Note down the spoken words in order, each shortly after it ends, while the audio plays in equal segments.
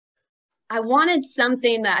I wanted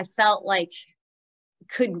something that I felt like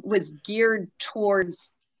was geared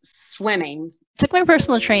towards swimming. Took my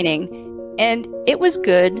personal training and it was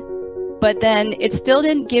good, but then it still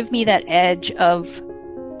didn't give me that edge of,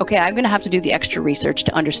 okay, I'm going to have to do the extra research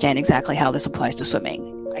to understand exactly how this applies to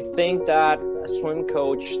swimming. I think that a swim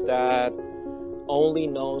coach that only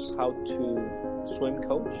knows how to swim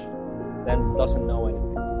coach then doesn't know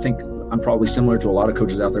anything. I think I'm probably similar to a lot of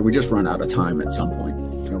coaches out there. We just run out of time at some point.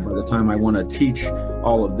 By the time I want to teach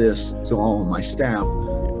all of this to all of my staff,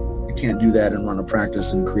 I can't do that and run a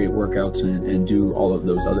practice and create workouts and do all of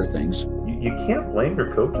those other things. You can't blame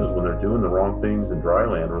your coaches when they're doing the wrong things in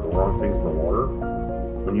Dryland or the wrong things in the water.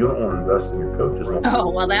 When you don't want to invest in your coaches. Oh,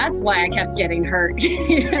 well, that's why I kept getting hurt.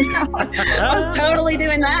 I was totally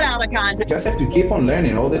doing that out of context. You just have to keep on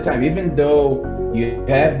learning all the time. Even though you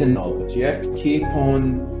have the knowledge, you have to keep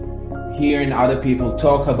on hearing other people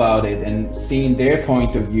talk about it and seeing their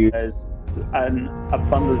point of view. There's an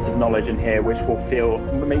abundance of knowledge in here which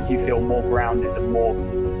will make you feel more grounded and more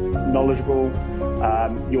knowledgeable.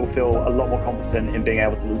 You'll feel a lot more competent in being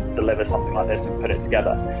able to deliver something like this and put it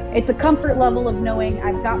together. It's a comfort level of knowing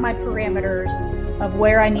I've got my parameters of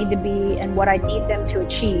where I need to be and what I need them to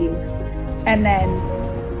achieve. And then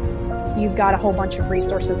you've got a whole bunch of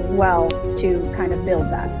resources as well to kind of build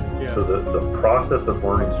that. Yeah. So the process of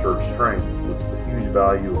learning serve strength was a huge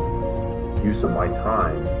value use of my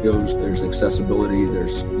time. There's accessibility,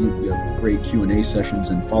 there's you have great Q&A sessions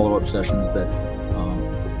and follow-up sessions that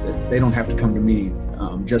they don't have to come to me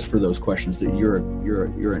just for those questions. That you're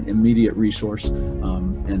an immediate resource,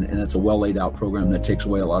 and it's a well laid out program that takes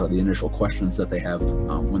away a lot of the initial questions that they have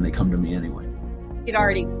when they come to me anyway. He'd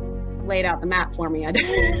already laid out the map for me. I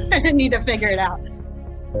didn't need to figure it out.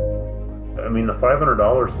 I mean, the $500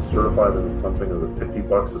 to certify them in something, or the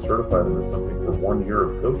 $50 to certify them in something for 1 year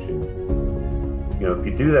of coaching. You know, if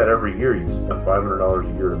you do that every year, you spend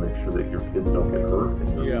 $500 a year to make sure that your kids don't get hurt and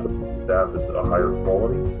the staff is a higher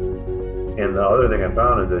quality. And the other thing I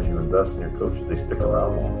found is as you invest in your coaches, they stick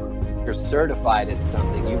around longer. If you're certified in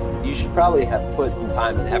something, you should probably have put some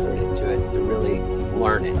time and effort into it to really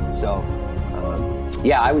learn it. So,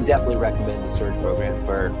 yeah, I would definitely recommend the cert program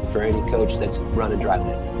for any coach that's running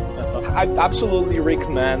Dryland. I absolutely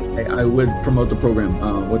recommend. I would promote the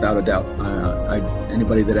program without a doubt.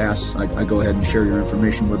 Anybody that asks, I go ahead and share your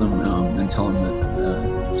information with them and tell them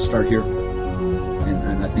that start here.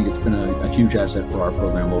 And I think it's been a huge asset for our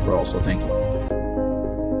program overall, so thank you.